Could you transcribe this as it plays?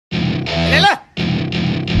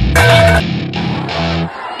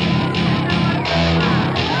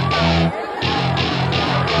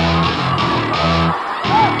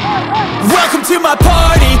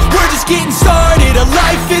getting started. A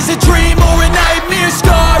life is a dream or a nightmare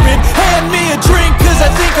scarring. Hand me a drink cause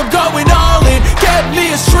I think I'm going all in. Get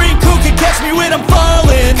me a shrink who can catch me when I'm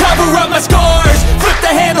falling. Cover up my scars, flip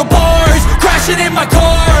the handlebars, crashing in my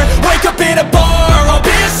car, wake up in a bar. I'll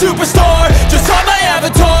be a superstar, just on my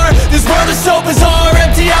avatar. This world is so bizarre,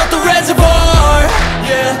 empty out the reservoir.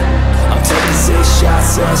 Yeah, I'm taking 6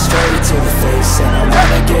 shots, yeah, straight to the face. And I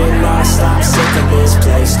wanna get lost, I'm sick of this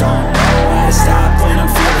place. Don't know how to stop when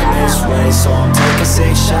I'm feeling this way. So I'm taking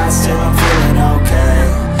 6 shots till I'm feeling